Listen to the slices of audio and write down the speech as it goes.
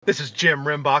This is Jim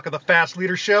Rimbach of the Fast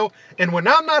Leader Show, and when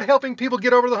I'm not helping people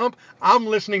get over the hump, I'm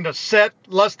listening to Set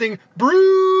Lusting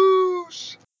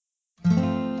Bruce.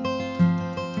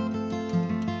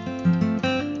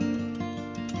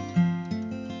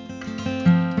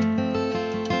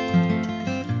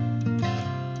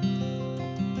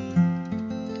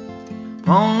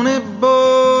 Pony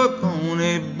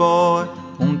boy,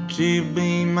 won't you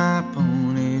be my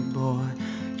pony boy?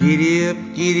 Giddy up,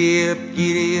 giddy up,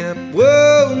 giddy up,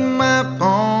 whoa, my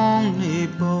pony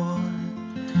boy.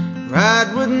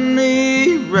 Ride with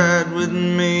me,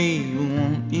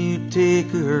 won't you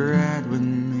take a ride with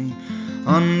me?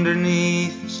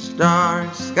 Underneath the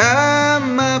starry sky,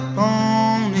 my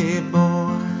pony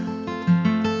boy.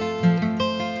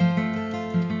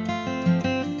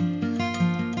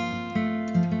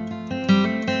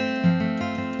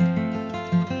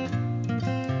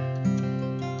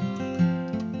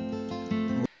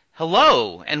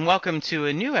 Hello, and welcome to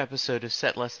a new episode of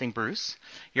Set Lusting Bruce,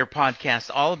 your podcast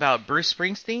all about Bruce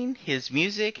Springsteen, his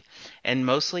music, and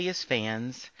mostly his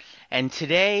fans. And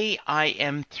today I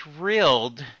am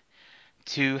thrilled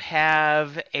to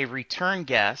have a return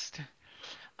guest.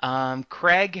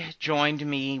 Craig joined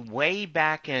me way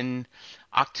back in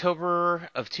October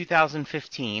of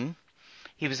 2015.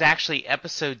 He was actually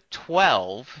episode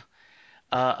 12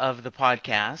 of the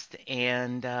podcast,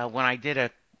 and when I did a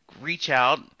reach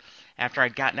out after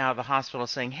I'd gotten out of the hospital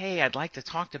saying, hey, I'd like to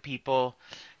talk to people,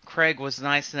 Craig was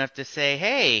nice enough to say,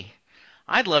 hey,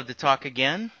 I'd love to talk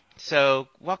again. So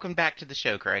welcome back to the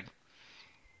show, Craig.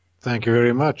 Thank you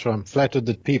very much. I'm flattered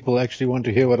that people actually want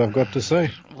to hear what I've got to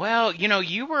say. Well, you know,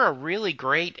 you were a really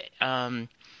great a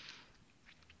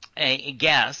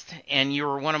guest, and you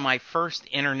were one of my first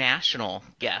international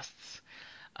guests.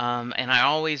 And I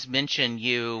always mention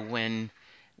you when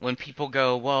people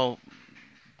go, well,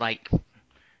 like,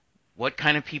 what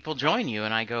kind of people join you?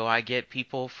 And I go, I get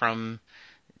people from,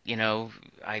 you know,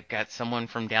 I've got someone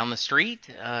from down the street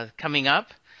coming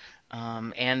up,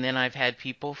 and then I've had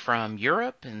people from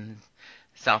Europe and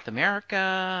South America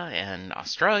and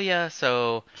Australia.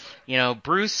 So, you know,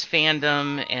 Bruce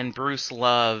fandom and Bruce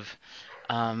love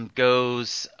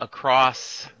goes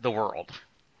across the world.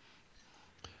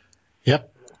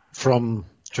 Yep. From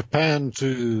Japan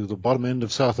to the bottom end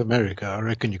of South America, I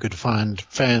reckon you could find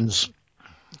fans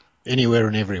anywhere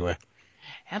and everywhere.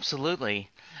 Absolutely.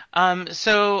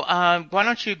 So why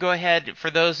don't you go ahead,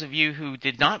 for those of you who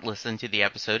did not listen to the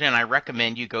episode, and I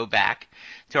recommend you go back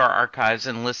to our archives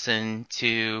and listen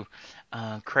to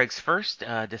Craig's first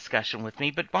discussion with me,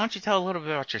 but why don't you tell a little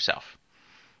bit about yourself?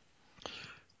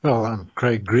 Well, I'm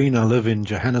Craig Green. I live in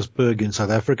Johannesburg in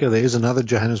South Africa. There is another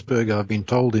Johannesburg, I've been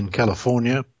told, in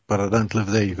California, but I don't live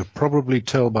there. You could probably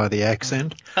tell by the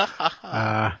accent.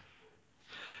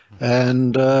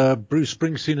 And Bruce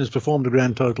Springsteen has performed a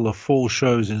grand total of 4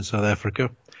 shows in South Africa.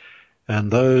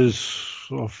 And those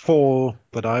are 4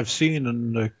 that I've seen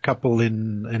and a couple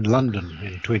in London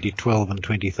in 2012 and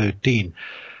 2013.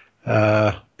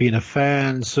 Been a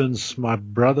fan since my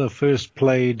brother first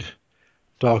played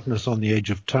Darkness on the Edge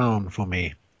of Town for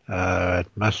me. It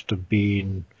must have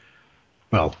been,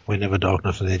 well, whenever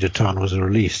Darkness on the Edge of Town was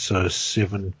released, so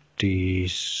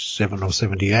 77 or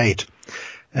 78.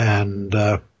 And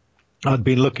I'd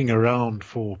been looking around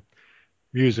for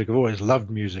music. I've always loved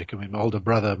music. I mean, my older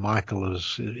brother, Michael,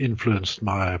 has influenced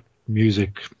my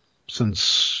music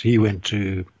since he went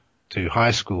to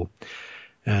high school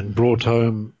and brought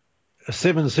home a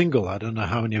 7 single. I don't know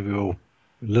how many of your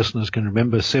listeners can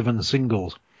remember 7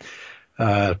 singles.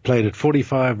 Played at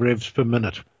 45 revs per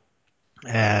minute.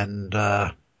 And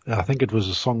I think it was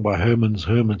a song by Herman's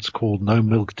Hermits called No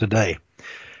Milk Today.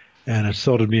 And it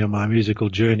started me on my musical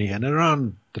journey. And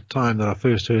around the time that I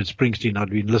first heard Springsteen, I'd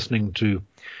been listening to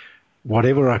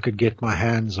whatever I could get my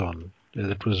hands on.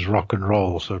 It was rock and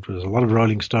roll. So it was a lot of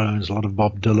Rolling Stones, a lot of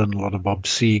Bob Dylan, a lot of Bob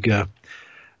Seger.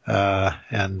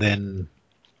 And then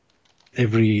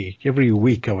every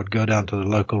week I would go down to the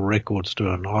local record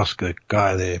store and ask a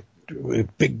guy there, a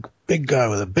big guy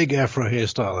with a big afro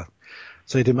hairstyle,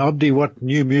 say to him, Abdi, what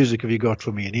new music have you got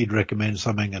for me? And he'd recommend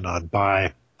something and I'd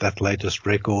buy that latest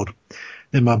record.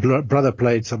 Then my brother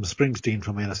played some Springsteen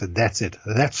for me and I said, that's it.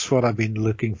 That's what I've been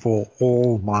looking for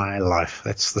all my life.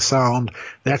 That's the sound.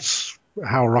 That's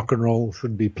how rock and roll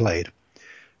should be played.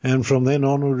 And from then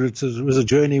onward, it was a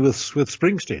journey with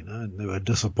Springsteen. And there were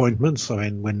disappointments. I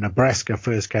mean, when Nebraska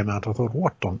first came out, I thought,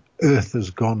 what on earth has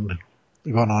gone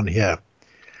on here?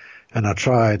 And I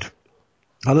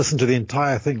listened to the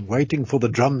entire thing, waiting for the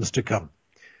drums to come.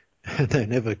 And they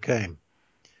never came.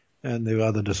 And there were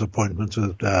other disappointments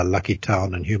with Lucky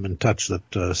Town and Human Touch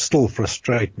that still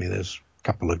frustrate me. There's a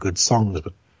couple of good songs,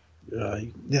 but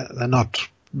yeah, they're not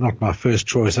my first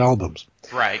choice albums.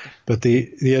 Right. But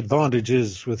the advantage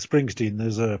is with Springsteen,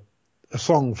 there's a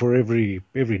song for every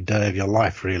day of your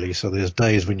life, really. So there's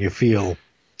days when you feel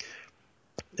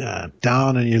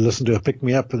down and you listen to a Pick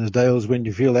Me Up, and there's days when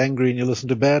you feel angry and you listen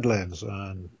to Badlands,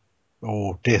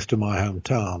 or Death to My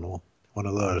Hometown, or one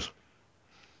of those.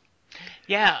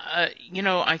 Yeah,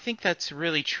 I think that's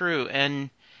really true. And,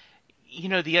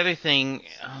 the other thing,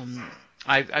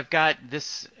 I've got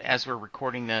this, as we're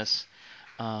recording this,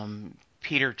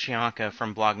 Peter Cianca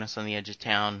from Blogness on the Edge of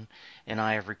Town and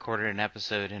I have recorded an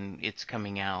episode, and it's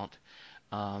coming out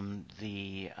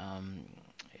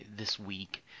this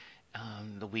week,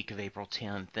 the week of April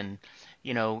 10th. And,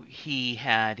 he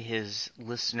had his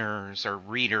listeners or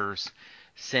readers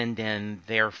send in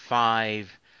their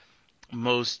 5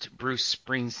 most Bruce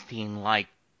Springsteen-like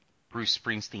Bruce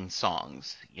Springsteen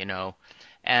songs,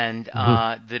 and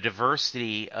the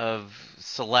diversity of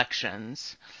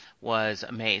selections was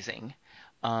amazing.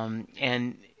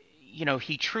 And,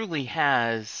 he truly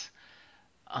has,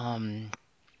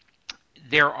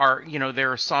 there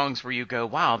are songs where you go,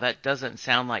 wow, that doesn't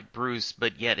sound like Bruce,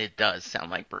 but yet it does sound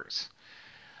like Bruce.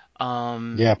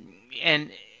 Yeah.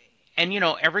 And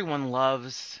everyone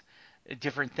loves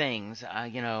different things.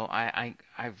 I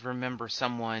remember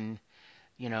someone,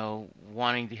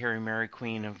 wanting to hear Mary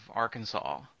Queen of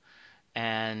Arkansas.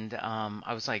 And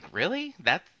I was like, really?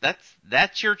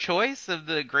 That's your choice of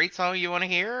the great song you want to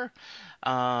hear?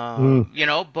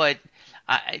 But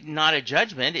not a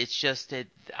judgment. It's just that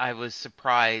I was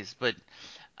surprised. But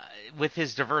with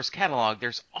his diverse catalog,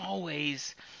 there's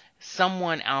always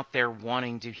someone out there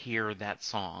wanting to hear that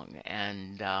song.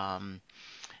 And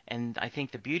I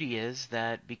think the beauty is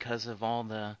that because of all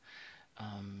the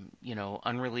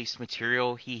unreleased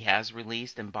material he has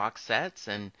released in box sets,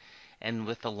 and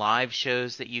with the live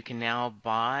shows that you can now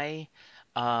buy,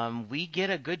 we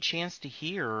get a good chance to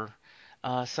hear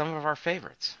some of our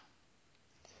favorites.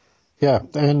 Yeah,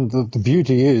 and the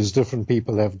beauty is different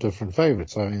people have different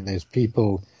favorites. I mean, there's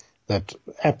people that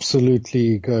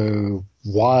absolutely go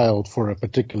wild for a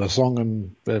particular song,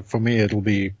 and for me it'll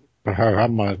be,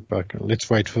 let's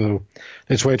wait for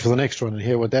the next one and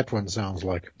hear what that one sounds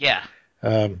like. Yeah.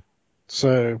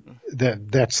 So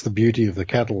that's the beauty of the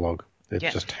catalog. It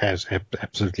just has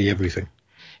absolutely everything.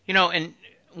 And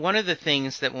one of the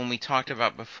things that when we talked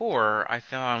about before, I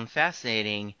found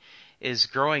fascinating is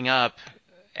growing up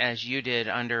as you did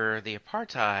under the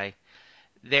apartheid,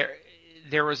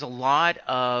 there was a lot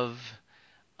of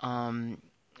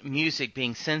music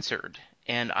being censored.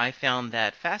 And I found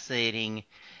that fascinating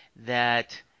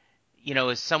that,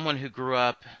 as someone who grew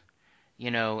up,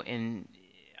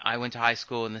 I went to high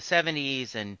school in the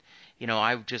 70s, and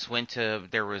I just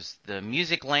there was the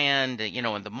Music Land,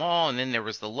 in the mall, and then there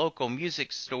was the local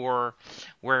music store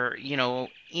where,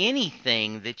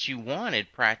 anything that you wanted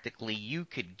practically you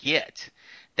could get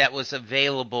that was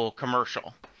available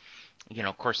commercial.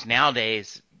 Of course,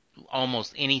 nowadays,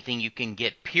 almost anything you can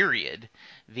get, period,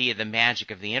 via the magic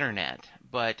of the internet.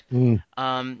 But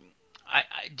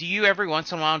do you every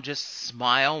once in a while just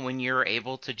smile when you're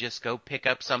able to just go pick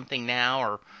up something now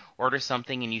or order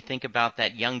something, and you think about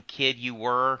that young kid you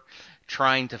were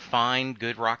trying to find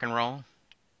good rock and roll?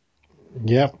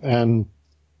 Yeah, and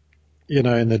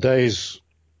in the days,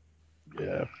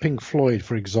 Pink Floyd,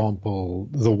 for example,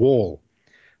 The Wall,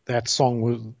 that song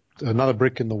was Another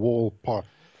Brick in the Wall, part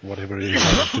whatever it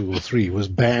is, 2 or 3, was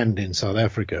banned in South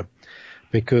Africa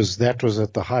because that was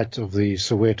at the height of the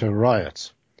Soweto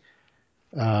riots,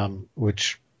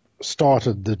 which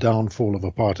started the downfall of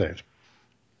apartheid.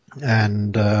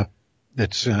 And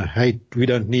it's, hey, we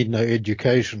don't need no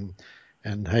education,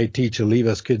 and hey, teacher, leave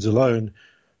us kids alone.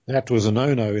 That was a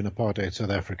no-no in apartheid South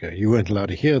Africa. You weren't allowed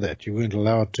to hear that. You weren't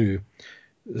allowed to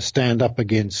stand up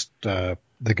against the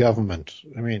government.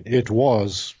 I mean, it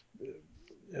was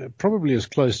probably as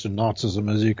close to Nazism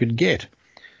as you could get.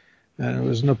 And it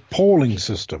was an appalling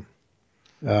system.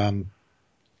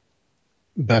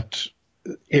 But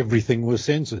everything was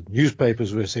censored.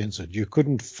 Newspapers were censored. You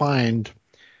couldn't find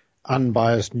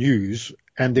unbiased news,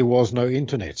 and there was no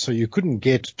internet. So you couldn't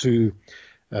get to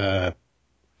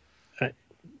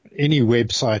any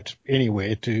website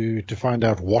anywhere to find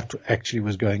out what actually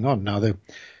was going on. Now, the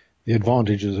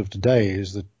advantages of today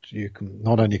is that you can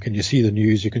not only can you see the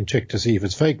news, you can check to see if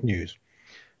it's fake news.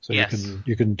 So yes.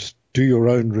 you can do your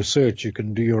own research, you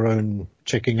can do your own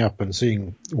checking up and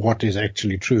seeing what is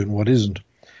actually true and what isn't,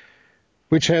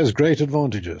 which has great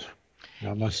advantages,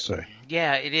 I must say.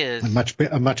 Yeah, it is.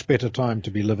 A much better time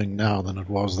to be living now than it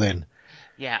was then.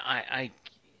 Yeah, I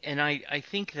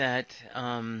think that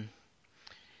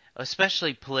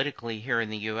especially politically here in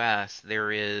the U.S.,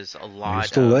 there is a Are you lot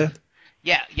still of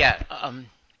there?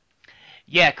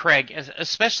 yeah, Craig.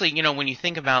 Especially when you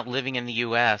think about living in the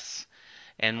U.S.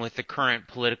 and with the current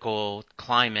political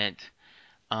climate,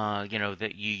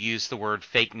 that you use the word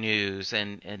fake news,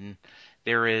 and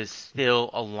there is still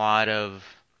a lot of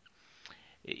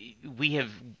we have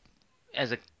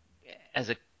as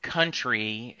a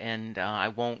country, and I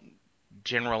won't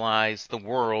generalize the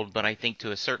world, but I think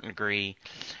to a certain degree,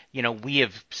 we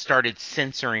have started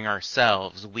censoring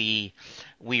ourselves. We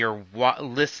are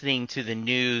listening to the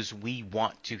news we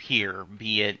want to hear,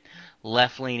 be it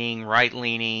left-leaning,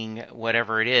 right-leaning,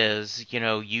 whatever it is.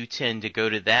 You tend to go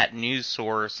to that news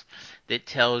source that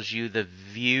tells you the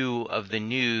view of the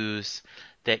news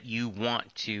that you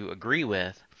want to agree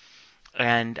with.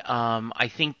 And I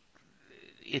think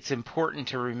it's important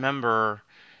to remember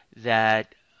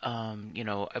that a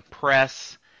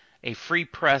free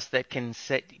press that can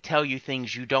tell you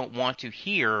things you don't want to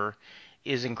hear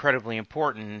is incredibly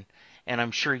important. And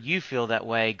I'm sure you feel that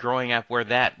way growing up, where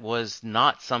that was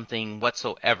not something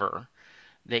whatsoever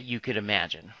that you could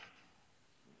imagine.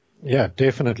 Yeah,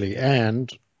 definitely.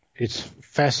 And it's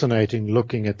fascinating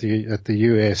looking at the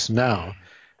US now,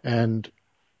 and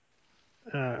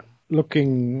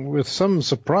looking with some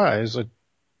surprise at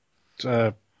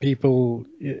people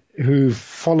who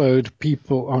followed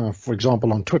people, for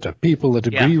example, on Twitter. People that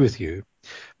agree with you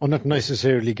are not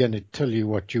necessarily going to tell you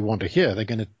what you want to hear. They are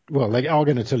going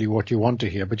to tell you what you want to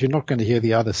hear, but you're not going to hear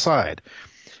the other side.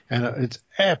 And it's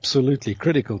absolutely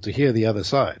critical to hear the other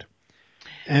side.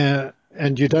 And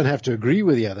you don't have to agree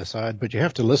with the other side, but you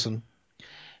have to listen,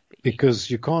 because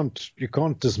you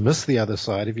can't dismiss the other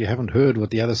side if you haven't heard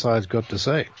what the other side's got to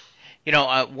say.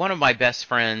 One of my best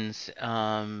friends,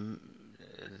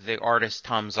 the artist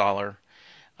Tom Zoller,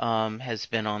 has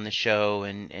been on the show,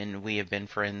 and we have been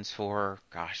friends for,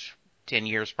 10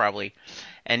 years probably.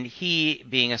 And he,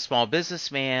 being a small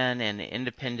businessman and an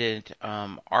independent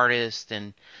artist,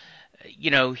 and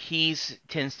he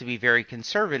tends to be very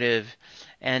conservative,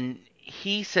 and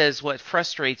he says what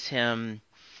frustrates him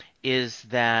is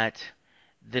that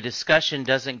the discussion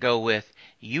doesn't go with,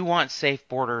 you want safe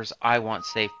borders, I want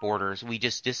safe borders. We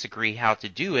just disagree how to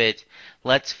do it.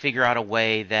 Let's figure out a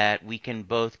way that we can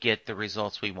both get the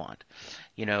results we want.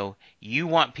 You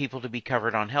want people to be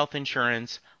covered on health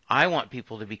insurance. I want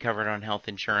people to be covered on health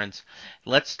insurance.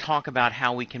 Let's talk about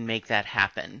how we can make that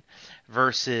happen,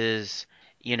 versus,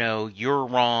 you're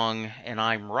wrong and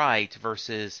I'm right,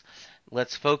 versus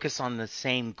let's focus on the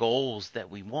same goals that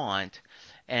we want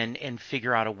and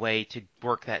figure out a way to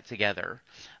work that together.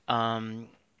 And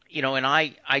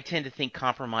I tend to think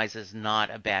compromise is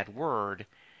not a bad word.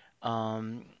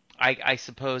 I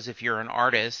suppose if you're an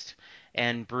artist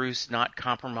and Bruce not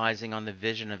compromising on the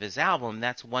vision of his album,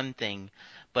 that's one thing.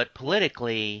 But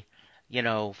politically,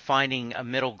 finding a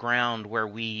middle ground where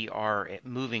we are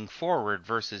moving forward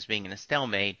versus being in a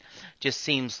stalemate just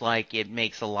seems like it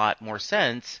makes a lot more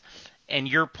sense. And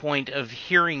your point of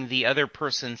hearing the other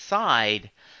person's side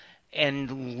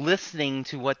and listening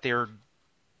to what they're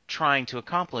trying to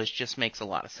accomplish just makes a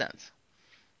lot of sense.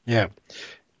 Yeah.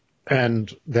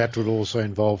 And that would also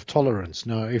involve tolerance.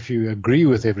 Now, if you agree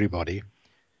with everybody,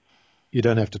 you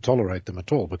don't have to tolerate them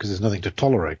at all, because there's nothing to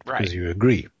tolerate, because you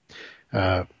agree.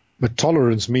 But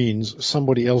tolerance means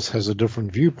somebody else has a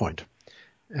different viewpoint.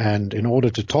 And in order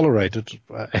to tolerate it,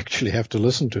 I actually have to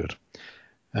listen to it.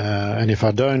 And if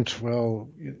I don't, well,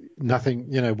 nothing,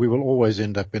 we will always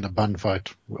end up in a bun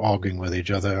fight, arguing with each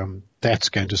other. That's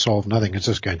going to solve nothing. It's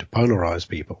just going to polarize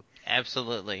people.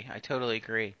 Absolutely. I totally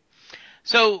agree.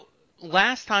 So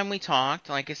last time we talked,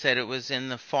 like I said, it was in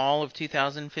the fall of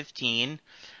 2015.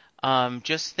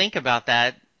 Just think about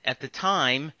that. At the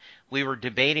time, we were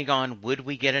debating on, would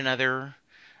we get another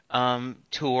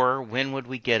tour? When would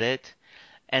we get it?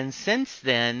 And since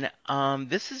then,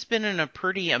 this has been a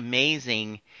pretty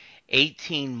amazing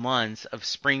 18 months of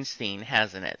Springsteen,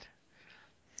 hasn't it?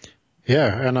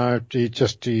 Yeah, and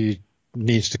he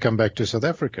needs to come back to South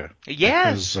Africa.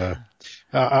 Yes. Because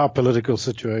our political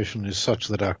situation is such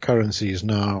that our currency is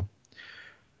now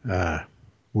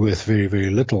worth very,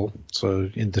 very little. So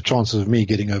in the chances of me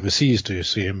getting overseas to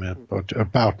see him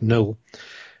about nil.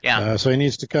 Yeah. So he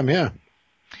needs to come here.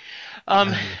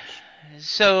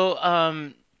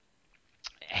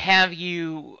 Have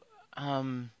you,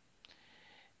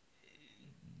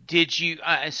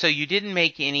 so you didn't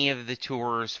make any of the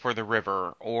tours for the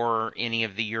River or any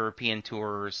of the European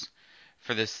tours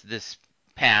for this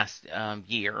past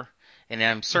year, and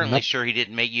I'm certainly sure you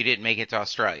didn't make it to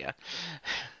Australia.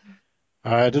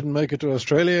 I didn't make it to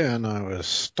Australia, and I was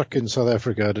stuck in South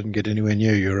Africa. I didn't get anywhere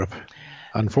near Europe.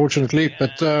 unfortunately.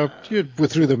 But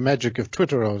through the magic of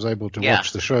Twitter, I was able to Yeah.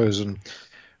 watch the shows and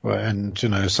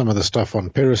some of the stuff on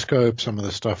Periscope, some of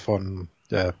the stuff on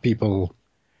people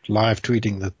live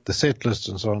tweeting the set list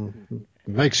and so on.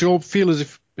 It makes you all feel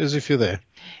as if you're there.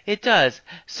 It does.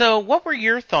 So what were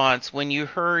your thoughts when you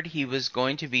heard he was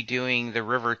going to be doing the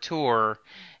river tour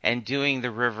and doing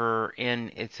the river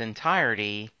in its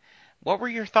entirety? What were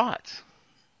your thoughts?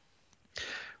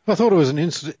 I thought it was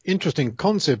an interesting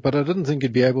concept, but I didn't think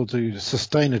he'd be able to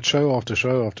sustain it show after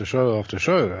show after show after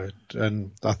show.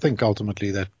 And I think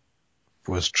ultimately that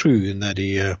was true in that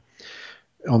he,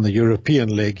 on the European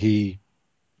leg, he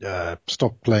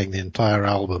stopped playing the entire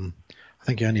album. I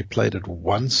think he only played it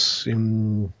once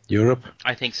in Europe.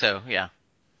 I think so, yeah.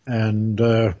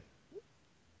 And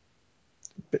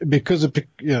because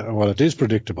it is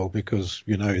predictable because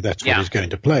that's what he's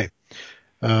going to play.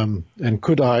 And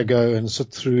could I go and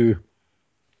sit through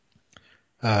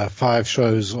 5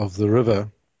 shows of the river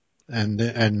and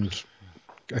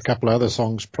a couple of other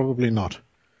songs? Probably not.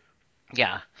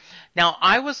 Yeah. Now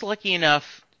I was lucky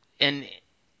enough, and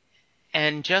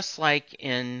just like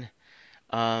in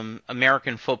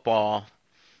American football,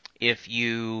 if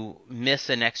you miss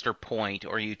an extra point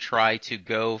or you try to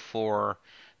go for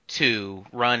 2,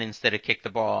 run instead of kick the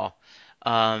ball,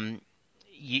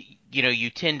 you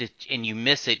tend to, and you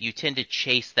miss it, you tend to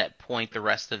chase that point the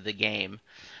rest of the game.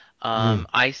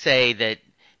 I say that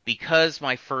because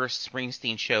my first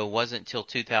Springsteen show wasn't till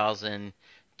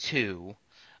 2002,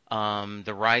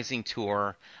 the Rising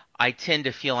Tour, I tend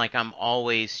to feel like I'm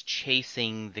always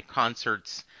chasing the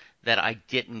concerts that I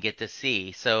didn't get to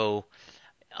see. So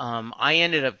I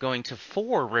ended up going to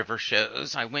 4 river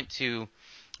shows. I went to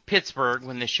Pittsburgh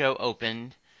when the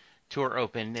tour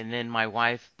opened, and then my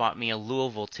wife bought me a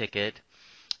Louisville ticket.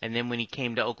 And then when he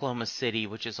came to Oklahoma City,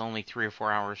 which is only 3 or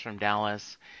 4 hours from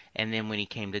Dallas, and then when he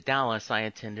came to Dallas, I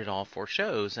attended all 4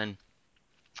 shows. And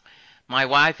my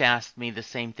wife asked me the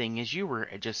same thing as you were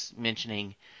just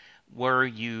mentioning.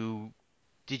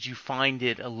 Did you find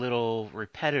it a little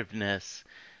repetitiveness,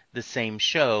 the same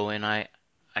show? And I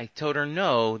told her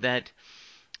no, that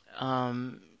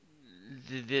the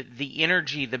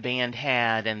energy the band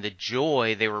had and the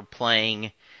joy they were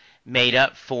playing made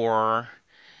up for.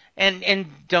 And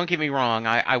don't get me wrong,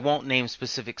 I won't name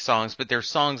specific songs, but there's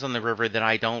songs on the river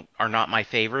that are not my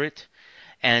favorite,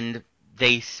 and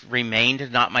they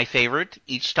remained not my favorite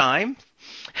each time,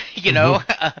 and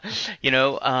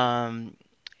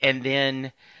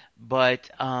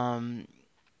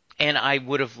I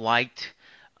would have liked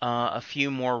a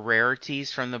few more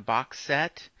rarities from the box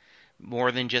set,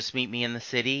 more than just Meet Me in the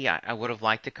City. I would have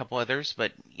liked a couple others,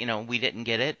 but we didn't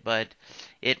get it. But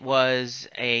it was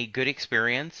a good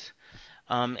experience.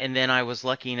 And then I was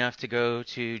lucky enough to go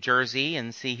to Jersey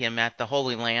and see him at the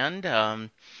Holy Land,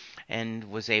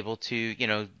 and was able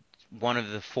to, one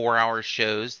of the 4-hour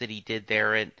shows that he did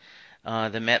there at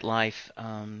the MetLife,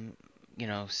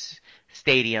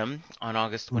 stadium on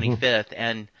August 25th,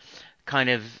 and kind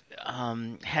of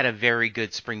had a very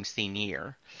good Springsteen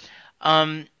year.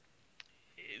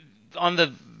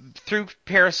 Through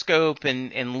Periscope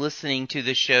and listening to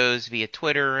the shows via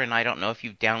Twitter, and I don't know if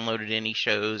you've downloaded any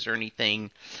shows or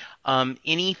anything,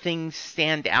 anything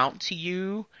stand out to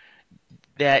you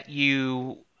that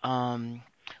you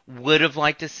would have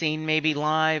liked to seen maybe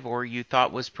live, or you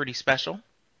thought was pretty special?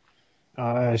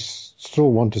 I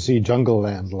still want to see Jungle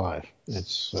Land live.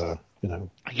 It's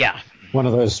yeah, one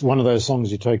of those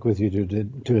songs you take with you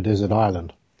to a desert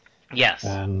island. Yes,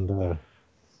 and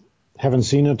haven't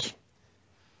seen it,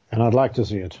 and I'd like to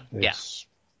see it. It's,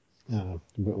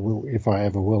 if I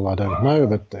ever will, I don't know,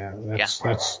 but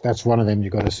that's one of them you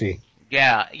got to see.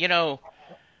 Yeah,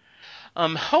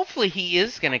 hopefully he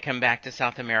is going to come back to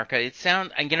South America.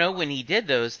 When he did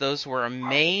those were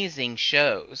amazing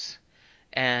shows.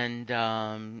 And,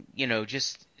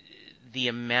 just the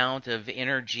amount of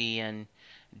energy and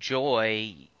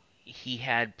joy he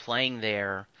had playing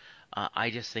there, I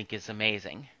just think is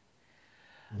amazing.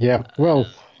 Yeah, well,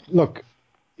 look,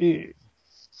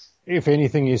 if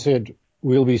anything, he said,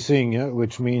 we'll be seeing you,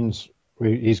 which means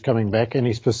he's coming back. And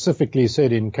he specifically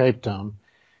said in Cape Town,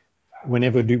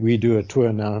 whenever we do a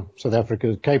tour now, South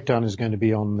Africa, Cape Town is going to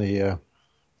be on the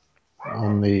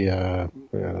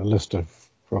list of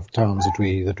towns that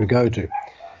we go to.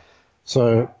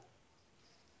 So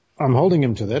I'm holding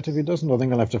him to that. If he doesn't, I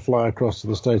think I'll have to fly across to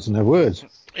the States and have words.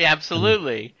 Yeah,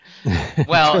 absolutely.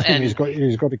 Well, and he's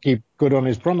got to keep good on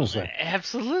his promise there.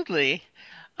 Absolutely.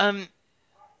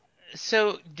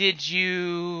 So did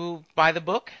you buy the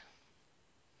book?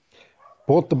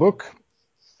 Bought the book.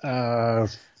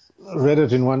 Read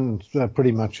it in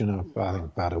pretty much in I think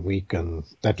about a week, and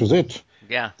that was it.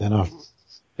 Yeah.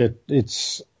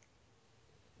 It's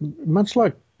much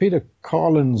like Peter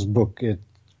Carlin's book.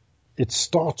 It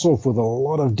starts off with a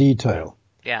lot of detail.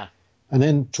 Yeah. And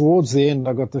then towards the end,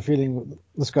 I got the feeling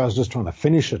this guy's just trying to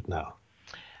finish it now.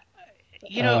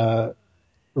 You know,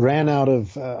 Ran out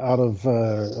of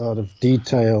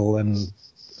detail, and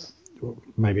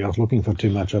maybe I was looking for too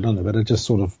much. I don't know, but it just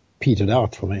sort of petered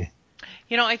out for me.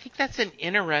 you know, I think that's an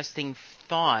interesting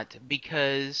thought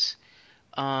because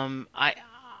I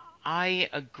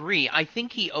agree. I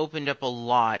think he opened up a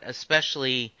lot,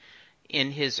 especially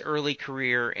in his early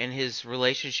career and his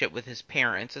relationship with his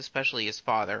parents, especially his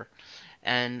father.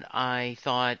 And I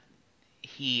thought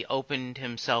he opened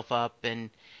himself up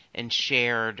and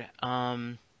shared.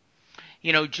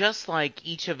 Just like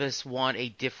each of us want a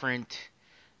different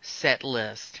set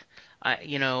list. I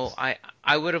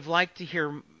would have liked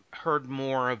to heard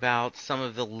more about some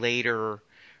of the later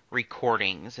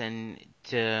recordings and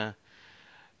to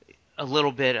a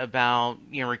little bit about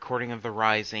recording of The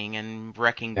Rising and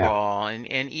Wrecking Ball and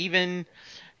even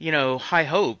High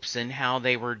Hopes and how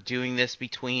they were doing this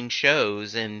between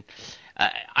shows, and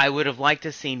I would have liked to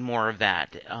have seen more of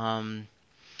that.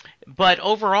 But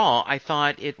overall, I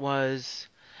thought it was,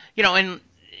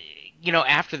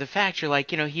 after the fact, you're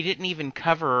like, he didn't even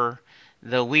cover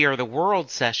the We Are the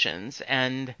World sessions,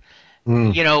 and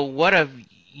what a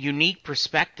unique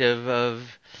perspective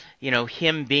of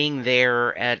him being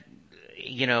there at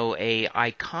a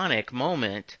iconic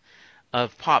moment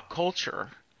of pop culture.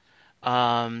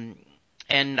 And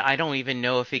I don't even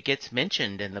know if it gets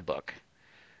mentioned in the book.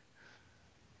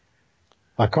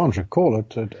 I can't recall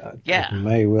it. It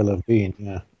may well have been,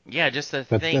 yeah. Yeah, just the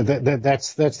but thing.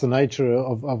 That's the nature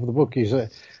of the book.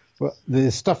 Well,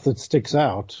 there's stuff that sticks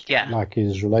out, like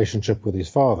his relationship with his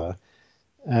father,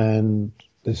 and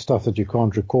there's stuff that you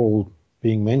can't recall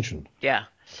being mentioned. Yeah.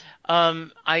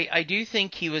 I do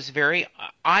think he was very.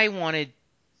 I wanted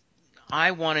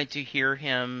to hear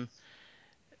him.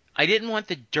 I didn't want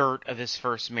the dirt of his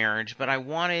first marriage, but I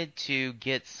wanted to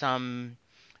get some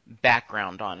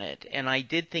background on it, and I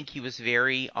did think he was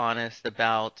very honest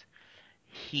about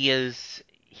his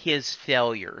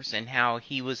failures and how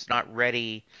he was not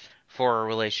ready for a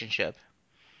relationship.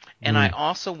 And I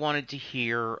also wanted to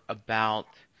hear about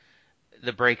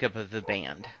the breakup of the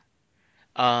band.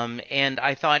 And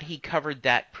I thought he covered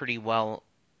that pretty well.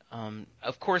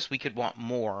 Of course, we could want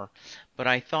more, but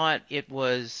I thought it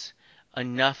was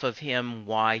enough of him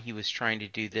why he was trying to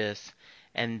do this,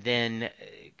 and then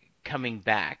coming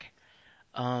back.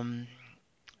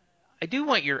 I do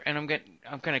want and I'm going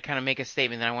to kind of make a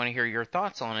statement that I want to hear your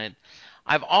thoughts on it.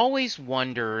 I've always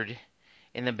wondered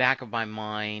in the back of my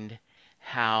mind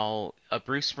how a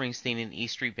Bruce Springsteen and E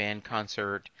Street Band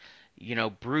concert,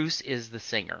 Bruce is the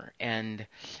singer, and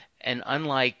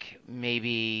unlike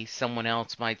maybe someone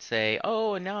else might say,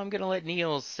 oh, and now I'm going to let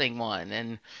Neil sing one,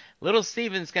 and Little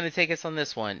Steven's going to take us on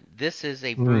this one. This is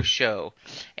a Bruce show.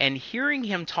 And hearing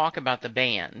him talk about the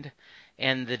band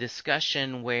and the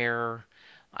discussion where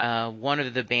one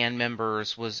of the band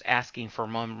members was asking for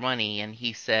more money, and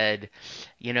he said,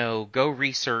 go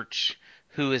research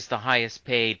who is the highest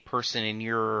paid person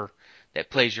that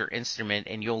plays your instrument,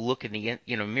 and you'll look in the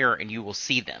mirror and you will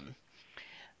see them.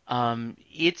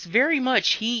 It's very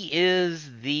much he is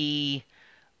the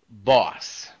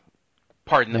boss.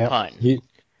 Pardon the pun.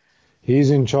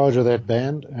 He's in charge of that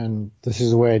band, and this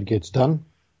is the way it gets done.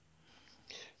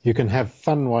 You can have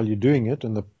fun while you're doing it,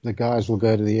 and the guys will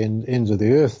go to the ends of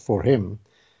the earth for him.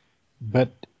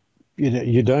 But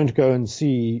you don't go and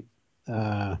see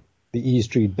the E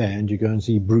Street Band. You go and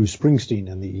see Bruce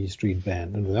Springsteen and the E Street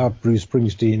Band. And without Bruce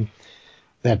Springsteen,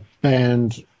 that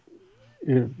band,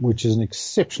 which is an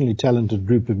exceptionally talented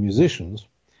group of musicians,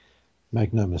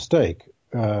 make no mistake,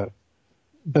 but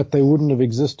they wouldn't have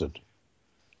existed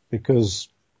because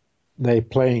they're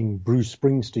playing Bruce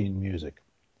Springsteen music.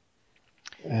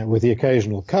 With the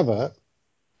occasional cover,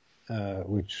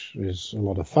 which is a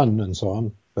lot of fun and so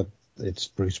on, but it's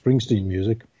Bruce Springsteen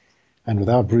music. And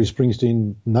without Bruce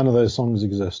Springsteen, none of those songs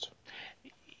exist.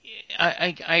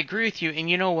 I agree with you.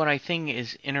 And what I think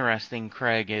is interesting,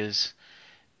 Craig, is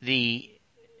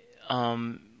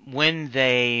when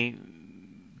they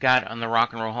got on the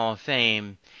Rock and Roll Hall of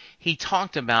Fame, he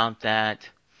talked about that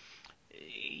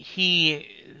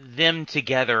them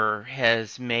together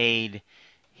has made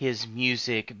his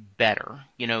music better.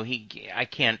 I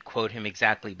can't quote him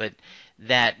exactly, but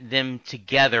that them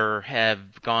together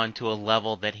have gone to a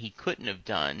level that he couldn't have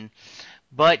done.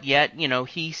 But yet,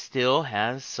 he still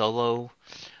has solo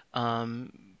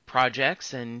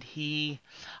projects, and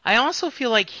I also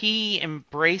feel like he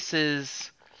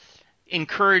embraces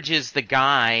encourages the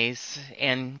guys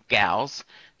and gals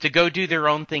to go do their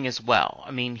own thing as well.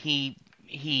 I mean,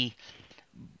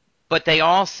 but they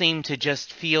all seem to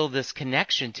just feel this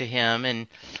connection to him, and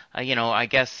I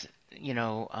guess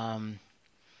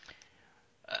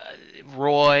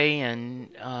Roy and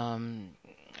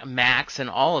Max and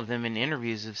all of them in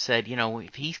interviews have said,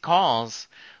 if he calls,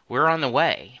 we're on the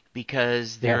way,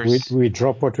 because we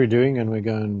drop what we're doing and we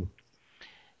go and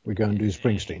do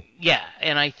Springsteen. Yeah,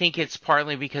 and I think it's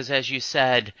partly because, as you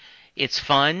said, it's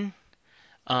fun.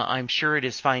 I'm sure it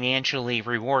is financially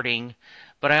rewarding,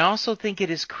 but I also think it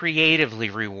is creatively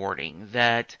rewarding,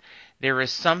 that there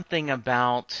is something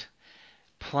about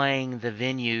playing the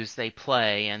venues they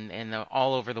play and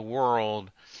all over the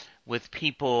world, with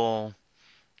people,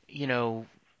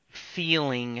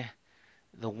 feeling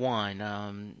the one.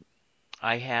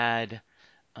 I had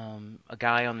a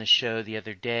guy on the show the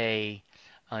other day,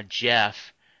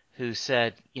 Jeff, who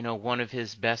said, one of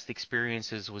his best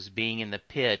experiences was being in the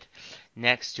pit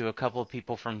next to a couple of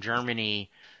people from Germany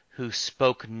who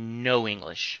spoke no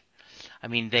English. I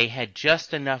mean, they had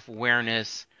just enough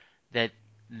awareness that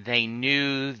they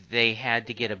knew they had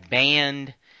to get a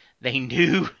band. They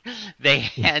knew they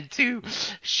had to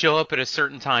show up at a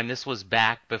certain time. This was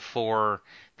back before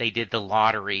they did the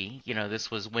lottery.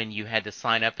 This was when you had to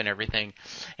sign up and everything.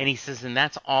 And he says, and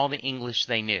that's all the English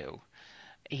they knew.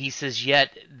 He says,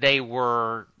 yet they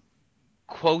were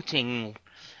quoting,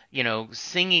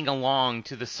 singing along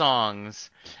to the songs,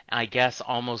 I guess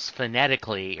almost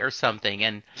phonetically or something.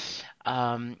 And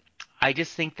I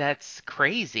just think that's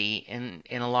crazy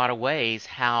in a lot of ways,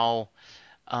 how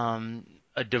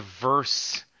a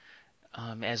diverse,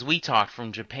 as we talked,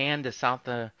 from Japan to South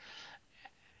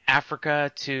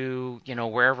Africa to,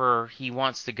 wherever he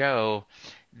wants to go,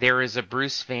 there is a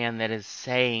Bruce fan that is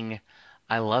saying,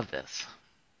 I love this.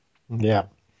 Yeah.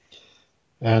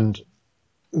 And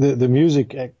the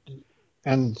music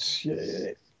and,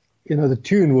 the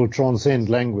tune will transcend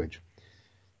language.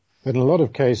 But in a lot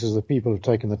of cases, the people have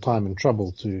taken the time and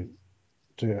trouble to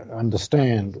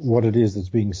understand what it is that's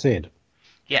being said.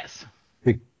 Yes.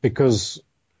 Because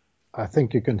I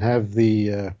think you can have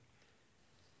the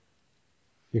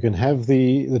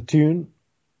tune,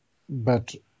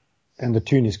 and the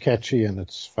tune is catchy and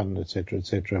it's fun,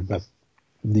 etc., but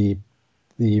the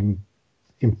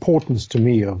importance to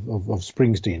me of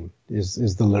Springsteen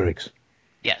is the lyrics.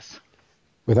 Yes.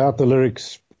 Without the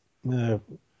lyrics, the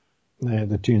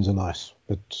tunes are nice,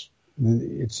 but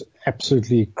it's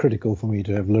absolutely critical for me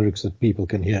to have lyrics that people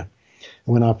can hear.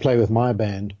 And when I play with my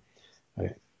band,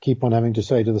 I keep on having to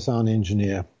say to the sound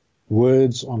engineer,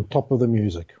 words on top of the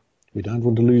music. We don't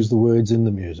want to lose the words in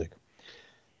the music.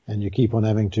 And you keep on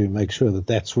having to make sure that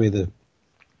that's where the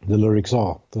lyrics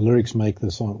are. The lyrics make the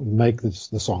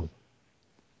song.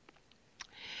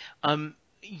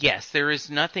 Yes, there is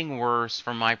nothing worse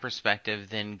from my perspective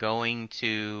than going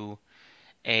to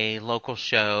a local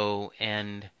show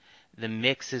and the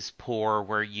mix is poor,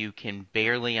 where you can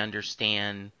barely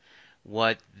understand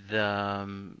what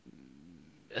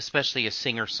especially a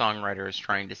singer-songwriter is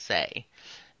trying to say,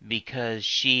 because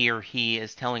she or he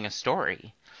is telling a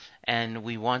story, and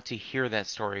we want to hear that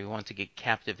story. We want to get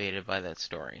captivated by that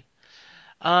story.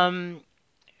 How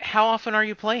often are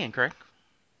you playing, Craig?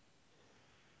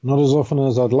 Not as often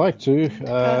as I'd like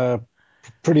to.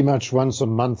 Pretty much once a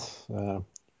month.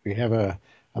 We have a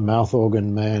mouth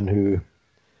organ man who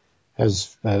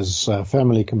has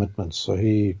family commitments, so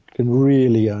he can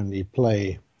really only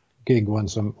play gig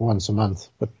once a month.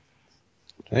 But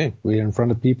hey, we're in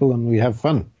front of people and we have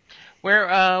fun.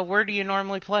 Where do you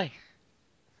normally play?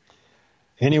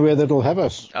 Anywhere that'll have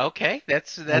us. Okay,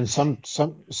 that's. And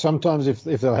sometimes if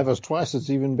they'll have us twice, it's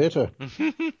even better.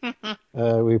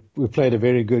 We played a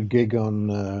very good gig on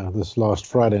this last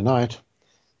Friday night,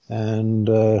 and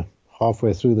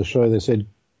halfway through the show they said,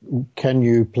 "Can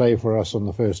you play for us on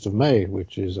the 1st of May,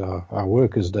 which is our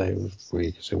Workers' Day?"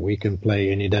 We said we can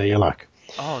play any day you like.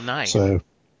 Oh, nice. So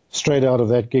straight out of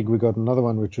that gig, we got another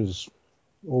one, which was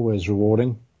always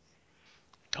rewarding.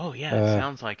 Oh yeah, it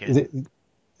sounds like it.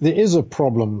 There is a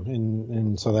problem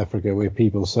in South Africa where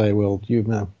people say, well,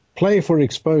 you play for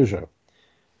exposure.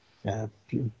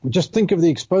 Just think of the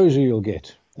exposure you'll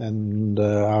get. And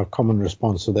our common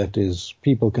response to that is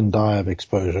people can die of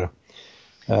exposure.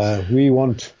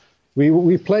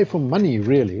 We play for money,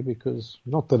 really, because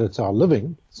not that it's our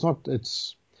living.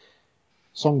 It's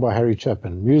song by Harry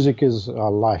Chapin. Music is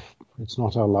our life. It's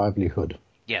not our livelihood.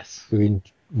 Yes. We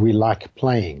like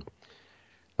playing.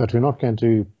 But we're not going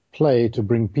to play to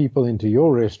bring people into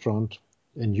your restaurant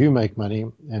and you make money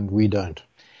and we don't.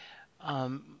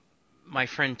 my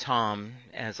friend Tom,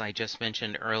 as I just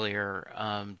mentioned earlier,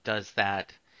 does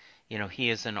that. He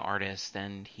is an artist,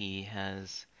 and he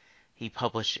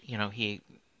published,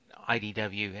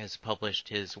 IDW has published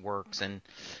his works, and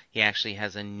he actually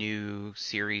has a new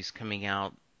series coming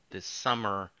out this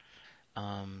summer,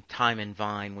 Time and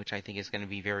Vine, which I think is going to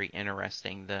be very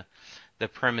interesting. The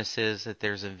premise is that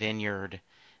there's a vineyard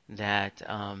that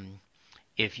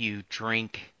if you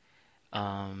drink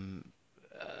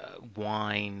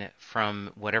wine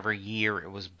from whatever year it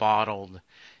was bottled,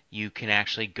 you can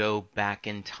actually go back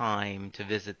in time to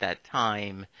visit that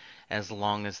time as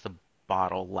long as the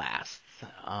bottle lasts.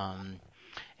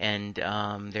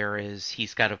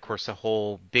 He's got, of course, a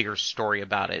whole bigger story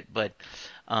about it, but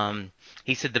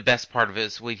he said the best part of it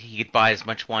is he could buy as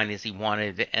much wine as he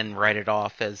wanted and write it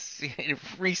off as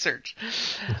research.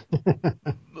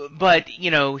 But,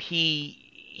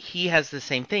 he has the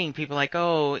same thing. People are like,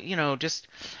 oh, just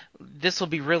this will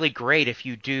be really great if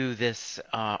you do this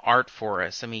art for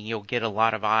us. I mean, you'll get a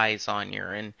lot of eyes on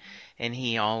you. And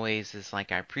he always is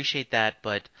like, I appreciate that,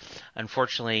 but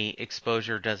unfortunately,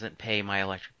 exposure doesn't pay my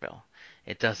electric bill.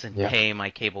 It doesn't pay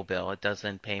my cable bill. It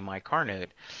doesn't pay my car note.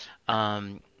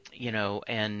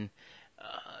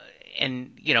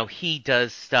 He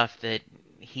does stuff that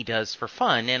he does for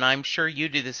fun, and I'm sure you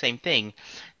do the same thing.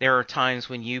 There are times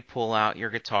when you pull out your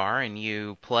guitar and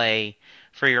you play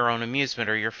for your own amusement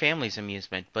or your family's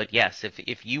amusement. But yes,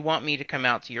 if you want me to come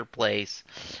out to your place,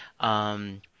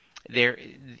 there's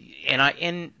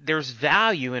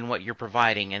value in what you're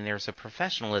providing, and there's a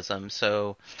professionalism.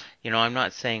 So, I'm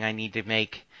not saying I need to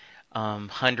make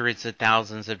hundreds of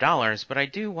thousands of dollars, but I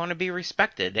do want to be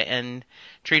respected and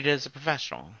treated as a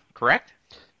professional. Correct?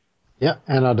 Yeah,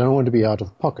 and I don't want to be out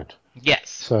of pocket.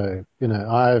 Yes. So,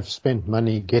 I've spent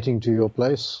money getting to your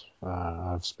place.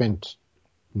 I've spent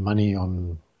money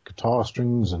on guitar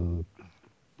strings and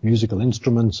musical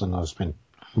instruments, and I've spent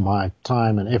my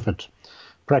time and effort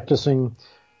practicing.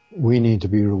 We need to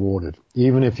be rewarded.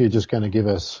 Even if you're just going to give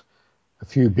us a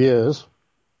few beers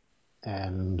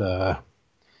and a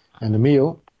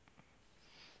meal,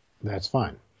 that's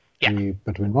fine. Yeah.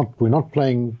 But we're not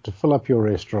playing to fill up your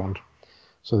restaurant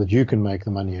so that you can make the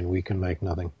money and we can make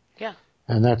nothing. Yeah.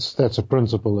 And that's a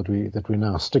principle that we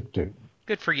now stick to.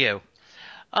 Good for you.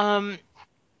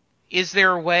 Is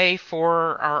there a way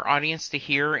for our audience to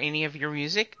hear any of your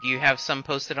music? Do you have some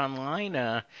posted online?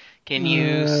 Can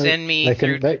you send me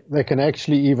They can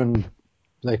actually if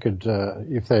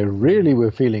they really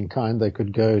were feeling kind, they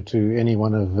could go to any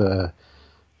one of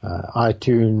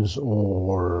iTunes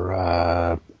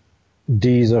or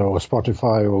Deezer or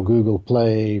Spotify or Google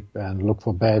Play and look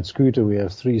for Bad Scooter. We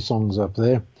have 3 songs up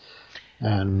there,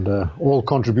 and all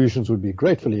contributions would be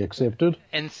gratefully accepted.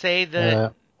 And say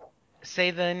the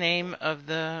name of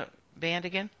the band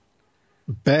again.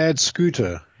 Bad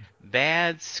Scooter.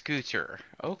 Bad Scooter.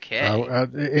 Okay.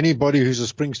 Anybody who's a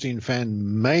Springsteen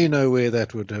fan may know where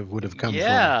that would have come from.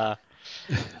 Yeah.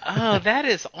 Oh, that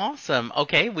is awesome.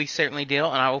 Okay, we certainly do,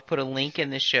 and I will put a link in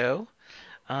the show.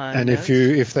 And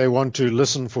if they want to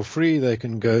listen for free, they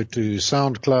can go to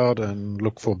SoundCloud and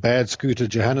look for Bad Scooter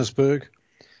Johannesburg.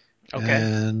 Okay.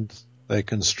 And they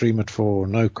can stream it for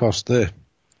no cost there.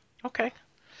 Okay.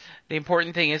 The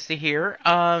important thing is to hear.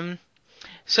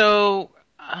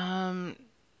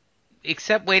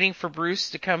 Except waiting for Bruce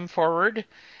to come forward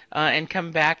and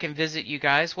come back and visit you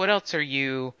guys, what else are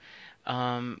you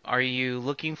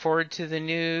looking forward to the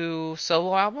new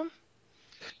solo album?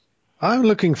 I'm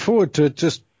looking forward to it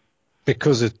just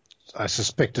because I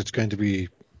suspect it's going to be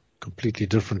completely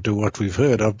different to what we've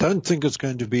heard. I don't think it's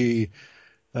going to be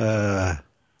sort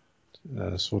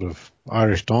of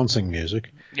Irish dancing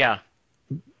music. Yeah.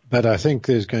 But I think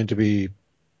there's going to be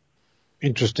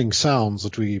interesting sounds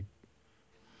that I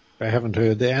haven't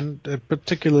heard there, and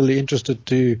particularly interested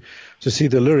to see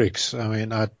the lyrics. I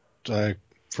mean,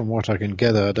 from what I can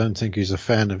gather, I don't think he's a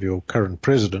fan of your current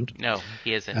president. No,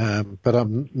 he isn't. But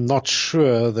I'm not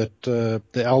sure that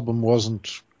the album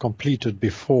wasn't completed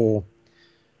before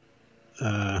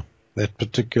that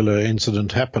particular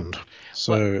incident happened.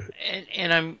 So,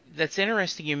 that's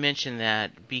interesting you mentioned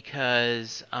that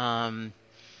because, in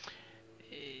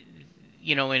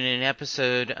an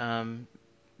episode,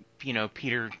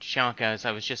 Peter Shanka, as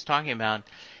I was just talking about,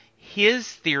 his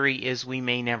theory is we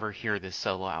may never hear this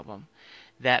solo album.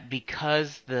 That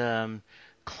because the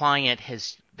climate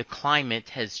has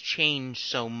changed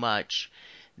so much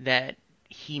that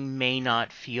he may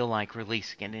not feel like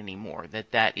releasing it anymore.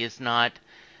 That is not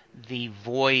the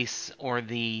voice or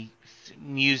the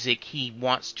music he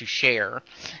wants to share.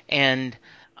 And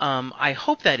I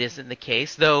hope that isn't the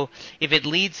case, though if it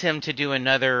leads him to do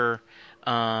another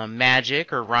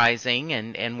Magic or Rising,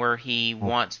 and where he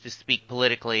wants to speak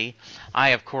politically, I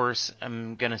of course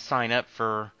am going to sign up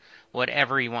for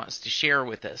whatever he wants to share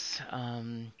with us.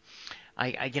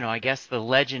 I guess the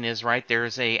legend is right.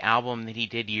 There's a album that he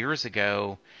did years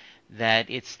ago that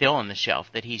it's still on the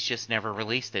shelf, that he's just never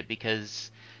released it because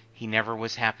he never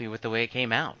was happy with the way it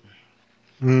came out.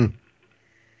 Mm.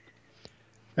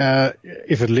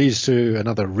 If it leads to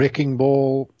another Wrecking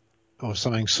Ball or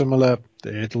something similar,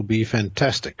 it'll be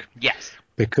fantastic. Yes.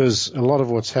 Because a lot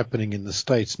of what's happening in the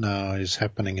States now is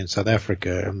happening in South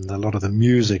Africa, and a lot of the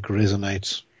music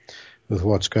resonates with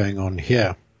what's going on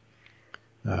here.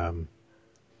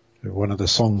 One of the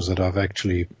songs that I've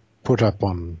actually put up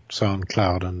on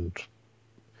SoundCloud and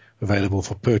available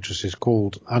for purchase is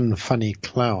called Unfunny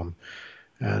Clown,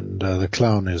 and the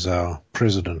clown is our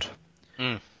president.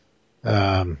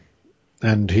 And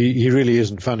he really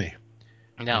isn't funny.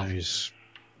 No. He's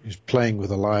playing with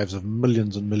the lives of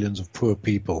millions and millions of poor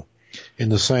people in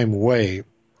the same way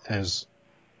as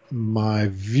my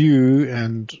view,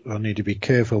 and I need to be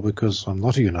careful because I'm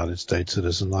not a United States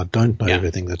citizen. I don't know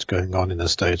everything that's going on in the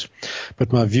States.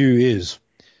 But my view is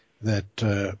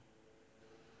that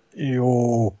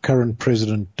your current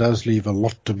president does leave a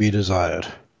lot to be desired.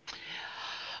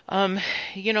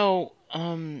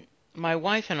 My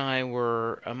wife and I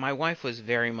were, my wife was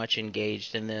very much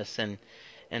engaged in this, and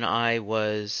I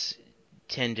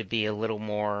tend to be a little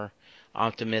more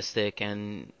optimistic,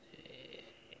 and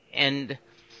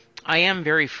I am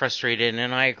very frustrated,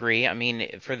 and I agree. I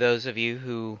mean, for those of you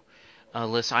who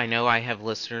listen, I know I have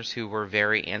listeners who were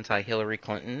very anti-Hillary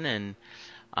Clinton, and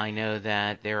I know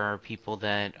that there are people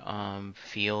that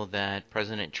feel that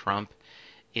President Trump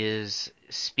is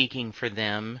speaking for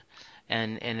them,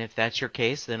 and if that's your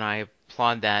case, then I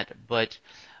applaud that. But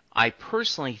I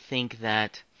personally think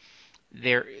that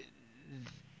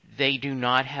they do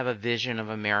not have a vision of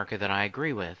America that I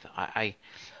agree with.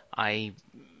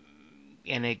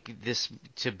 This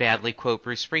to badly quote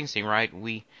Bruce Springsteen, right?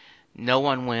 No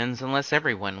one wins unless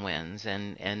everyone wins,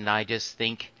 and I just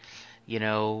think,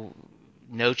 no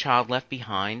child left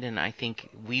behind, and I think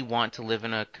we want to live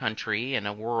in a country and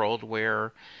a world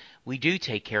where we do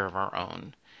take care of our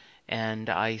own. And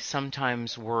I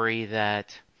sometimes worry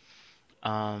that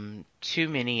too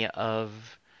many of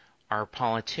our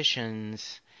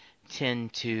politicians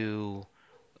tend to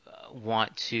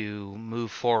want to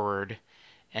move forward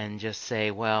and just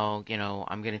say, well,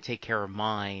 I'm going to take care of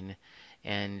mine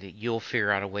and you'll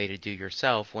figure out a way to do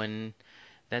yourself, when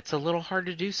that's a little hard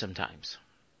to do sometimes.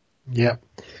 Yeah,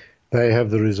 they have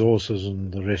the resources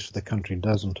and the rest of the country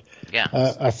doesn't. Yeah.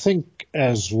 I think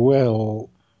as well,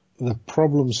 the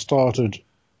problem started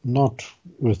not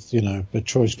with, a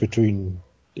choice between,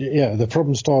 the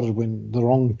problem started when the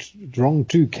wrong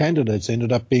two candidates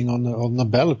ended up being on the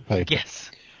ballot paper.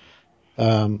 Yes.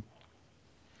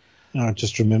 I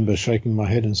just remember shaking my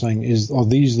head and saying, are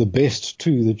these the best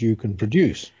two that you can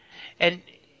produce? And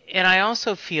I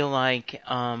also feel like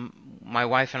my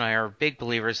wife and I are big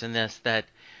believers in this, that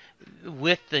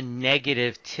with the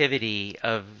negativity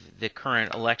of the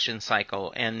current election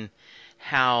cycle and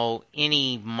how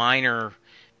any minor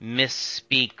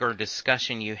misspeak or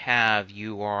discussion you have,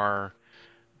 you are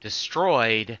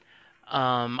destroyed,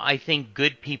 I think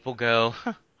good people go,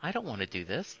 I don't want to do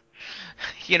this.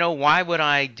 Why would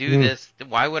I do this?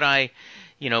 Why would I,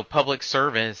 public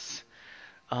service?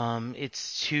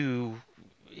 It's too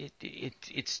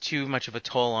much of a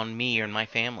toll on me and my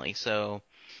family. So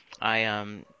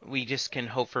we just can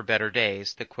hope for better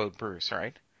days, to quote Bruce,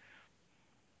 right?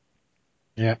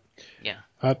 Yeah. Yeah.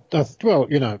 I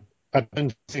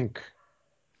don't think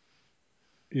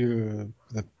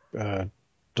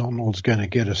Donald's going to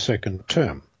get a second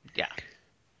term. Yeah.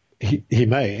 He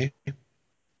may,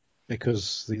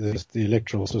 because the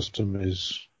electoral system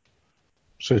is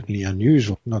certainly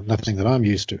unusual, nothing that I'm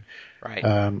used to.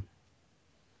 Right.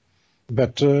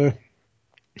 But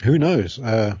who knows?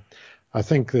 I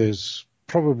think there's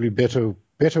probably better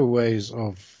ways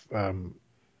of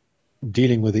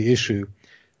dealing with the issue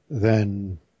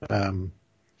than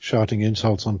shouting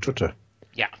insults on Twitter.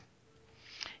 Yeah.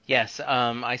 Yes.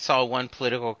 I saw one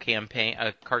political campaign,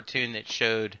 a cartoon that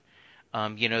showed,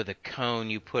 the cone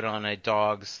you put on a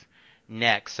dog's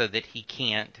neck so that he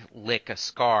can't lick a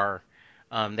scar.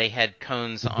 They had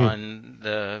cones on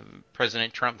the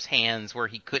President Trump's hands where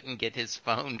he couldn't get his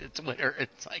phone to Twitter.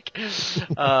 It's like,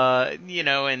 I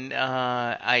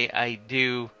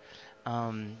do,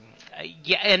 and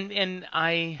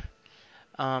I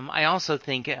also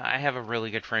think I have a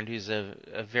really good friend who's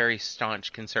a very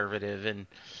staunch conservative, and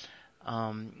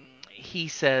he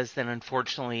says that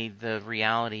unfortunately the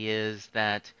reality is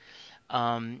that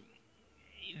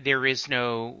there is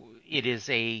no, it is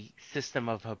a system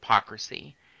of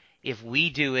hypocrisy. If we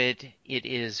do it, it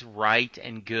is right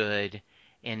and good,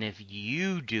 and if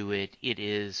you do it, it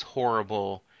is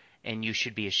horrible, and you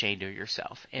should be ashamed of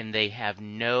yourself. And they have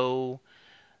no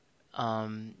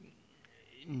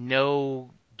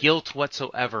guilt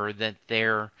whatsoever that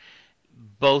they're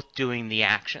both doing the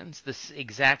actions, the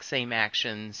exact same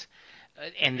actions,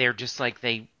 and they're just like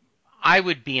I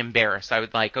would be embarrassed. I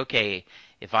would like, okay,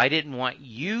 if I didn't want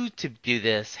you to do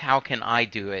this, how can I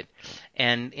do it?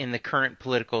 And in the current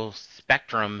political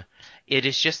spectrum, it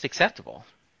is just acceptable.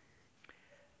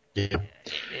 Yeah.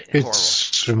 Horrible.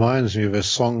 It reminds me of a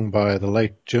song by the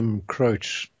late Jim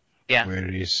Croce, Yeah.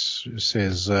 where he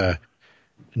says,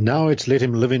 now it's let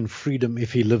him live in freedom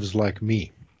if he lives like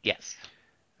me. Yes.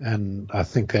 And I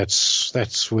think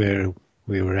that's where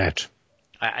we were at.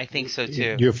 I think so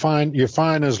too. You're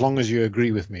fine as long as you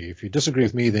agree with me. If you disagree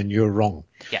with me, then you're wrong.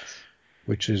 Yes.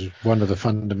 Which is one of the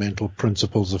fundamental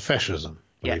principles of fascism,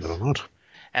 believe Yes. it or not.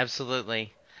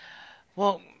 Absolutely.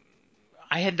 Well,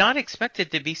 I had not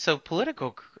expected to be so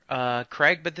political,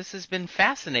 Craig, but this has been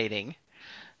fascinating.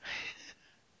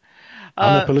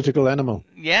 I'm a political animal.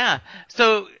 Yeah.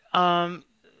 So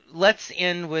let's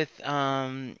end with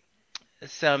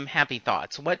some happy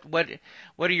thoughts. What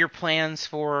are your plans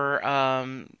for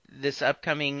this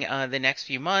upcoming the next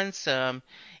few months?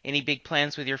 Any big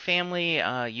plans with your family?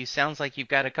 You sounds like you've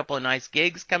got a couple of nice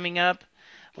gigs coming up.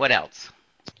 What else?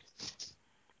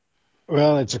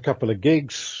 Well, it's a couple of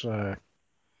gigs.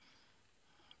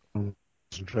 I'm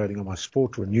concentrating on my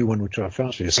sport, or a new one which I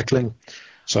found, cycling,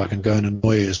 so I can go and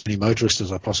annoy as many motorists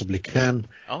as I possibly can.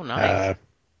 Oh, nice.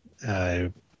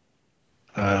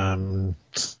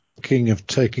 Thinking of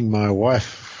taking my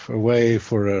wife away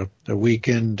for a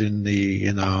weekend in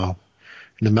the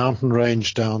mountain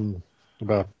range down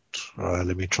about.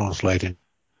 Let me translate it.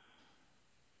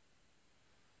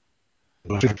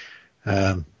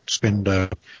 Spend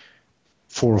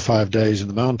 4 or 5 days in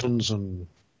the mountains and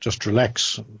just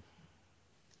relax and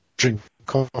drink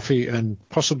coffee, and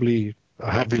possibly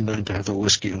I have been known to have a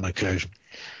whiskey on occasion.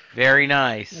 Very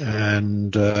nice.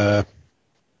 And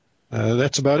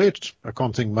that's about it. I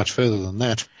can't think much further than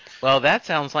that. Well, that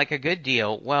sounds like a good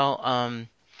deal. Well,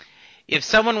 if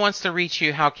someone wants to reach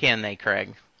you, how can they,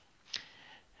 Craig?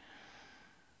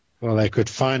 Well, they could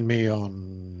find me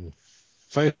on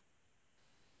Facebook.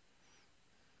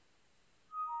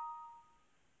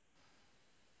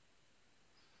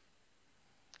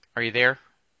 Are you there?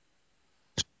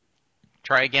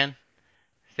 Try again.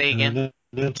 Say again. And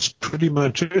that's pretty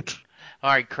much it. All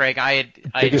right, Craig.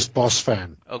 Biggest boss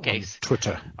fan. Okay. On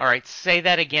Twitter. All right, say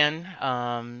that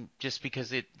again. Just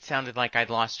because it sounded like I'd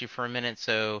lost you for a minute.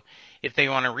 So, if they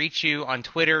want to reach you on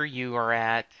Twitter, you are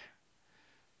at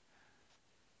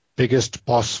Biggest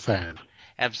boss fan.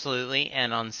 Absolutely.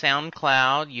 And on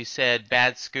SoundCloud, you said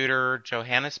Bad Scooter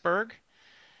Johannesburg.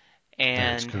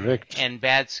 And, that's correct. And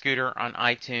Bad Scooter on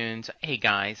iTunes. Hey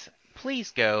guys,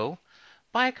 please go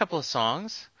buy a couple of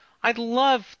songs. I'd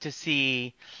love to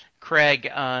see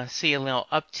Craig see a little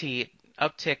uptick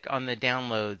on the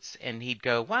downloads, and he'd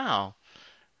go, "Wow,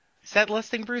 Set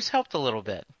Listing Bruce helped a little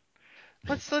bit."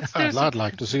 Let's do I'd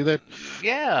like to see that.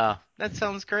 Yeah, that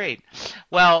sounds great.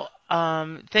 Well,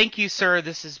 thank you, sir.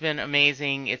 This has been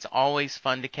amazing. It's always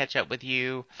fun to catch up with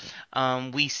you.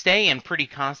 We stay in pretty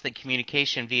constant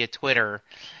communication via Twitter,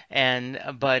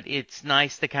 but it's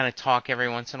nice to kind of talk every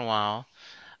once in a while.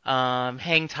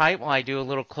 Hang tight while I do a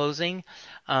little closing.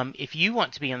 If you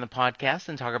want to be on the podcast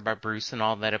and talk about Bruce and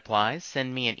all that applies,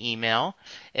 send me an email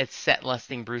at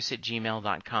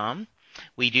setlistingbruce@gmail.com.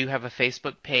 We do have a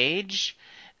Facebook page,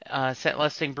 Set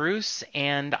Listing Bruce,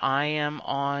 and I am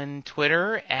on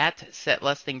Twitter at Set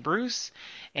Listing Bruce,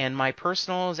 and my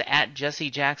personal is at Jesse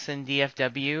Jackson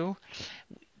DFW.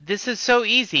 This is so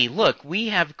easy. Look, we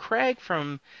have Craig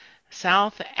from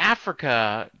South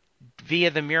Africa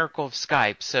via the miracle of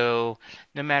Skype. So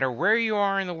no matter where you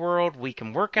are in the world, we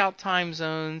can work out time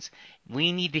zones.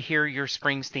 We need to hear your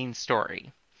Springsteen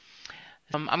story.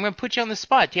 I'm going to put you on the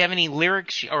spot. Do you have any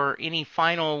lyrics or any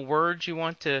final words you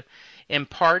want to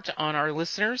impart on our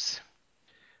listeners?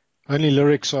 Only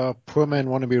lyrics are: poor man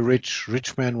want to be rich,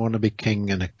 rich man want to be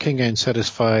king, and a king ain't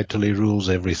satisfied till he rules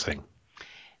everything.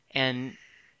 And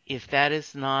if that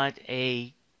is not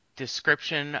a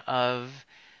description of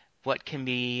what can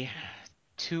be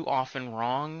too often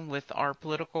wrong with our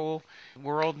political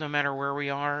world, no matter where we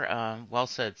are, well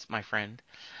said, my friend.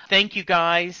 Thank you,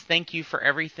 guys. Thank you for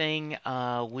everything.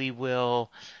 We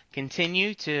will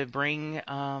continue to bring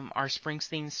our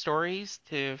Springsteen stories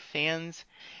to fans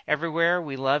everywhere.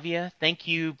 We love you. Thank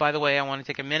you. By the way, I want to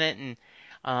take a minute and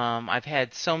I've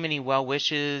had so many well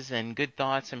wishes and good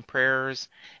thoughts and prayers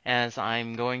as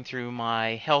I'm going through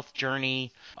my health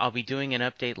journey. I'll be doing an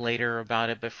update later about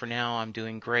it, but for now I'm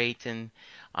doing great, and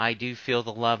I do feel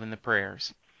the love and the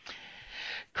prayers.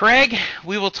 Craig,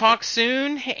 we will talk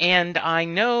soon, and I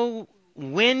know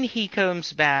when he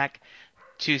comes back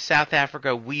to South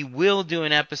Africa, we will do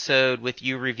an episode with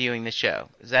you reviewing the show.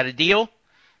 Is that a deal?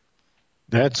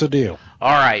 That's a deal.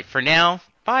 All right, for now,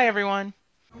 bye everyone.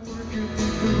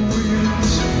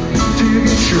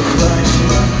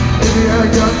 Maybe I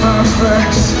got my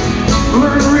facts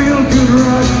learn real good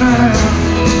right now.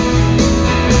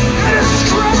 And it's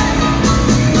great.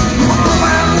 Poor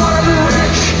man wanna be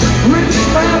rich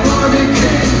man wanna be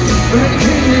king, but a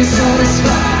king ain't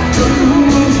satisfied till he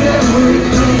rules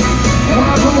everything.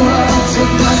 Wanna go out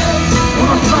tonight,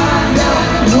 wanna find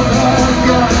out what I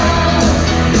got.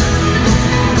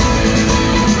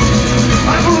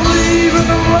 I believe in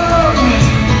the love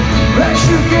that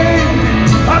you gave me.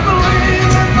 I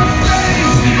believe in the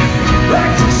faith that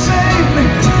can save me.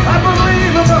 I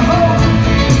believe in the hope,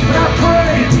 and I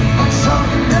pray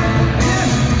someday it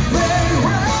may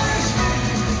rise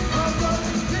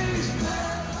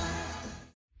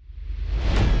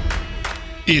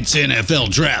me. It's NFL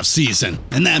draft season,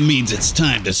 and that means it's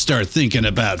time to start thinking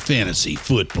about fantasy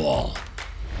football.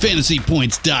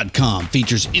 FantasyPoints.com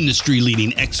features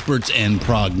industry-leading experts and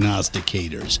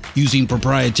prognosticators using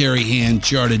proprietary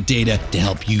hand-charted data to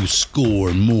help you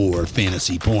score more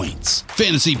fantasy points.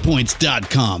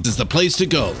 FantasyPoints.com is the place to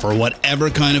go for whatever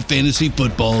kind of fantasy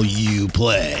football you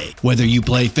play. Whether you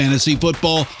play fantasy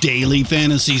football, daily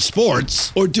fantasy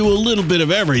sports, or do a little bit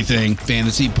of everything,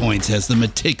 Fantasy Points has the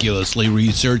meticulously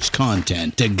researched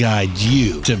content to guide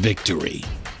you to victory.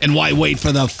 And why wait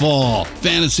for the fall?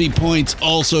 Fantasy Points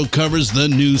also covers the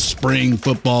new spring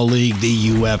football league, the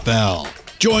UFL.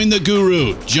 Join the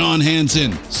guru, John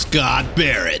Hansen, Scott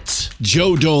Barrett,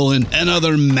 Joe Dolan, and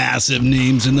other massive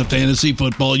names in the fantasy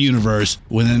football universe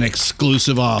with an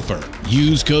exclusive offer.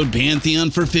 Use code Pantheon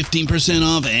for 15%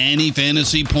 off any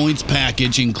Fantasy Points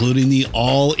package, including the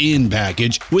all-in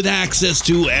package, with access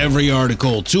to every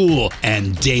article, tool,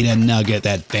 and data nugget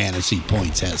that Fantasy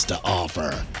Points has to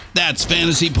offer. That's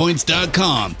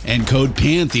FantasyPoints.com and code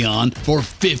Pantheon for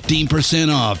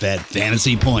 15% off at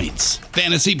Fantasy Points.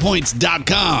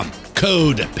 FantasyPoints.com,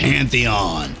 code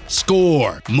Pantheon.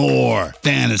 Score more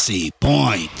fantasy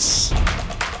points.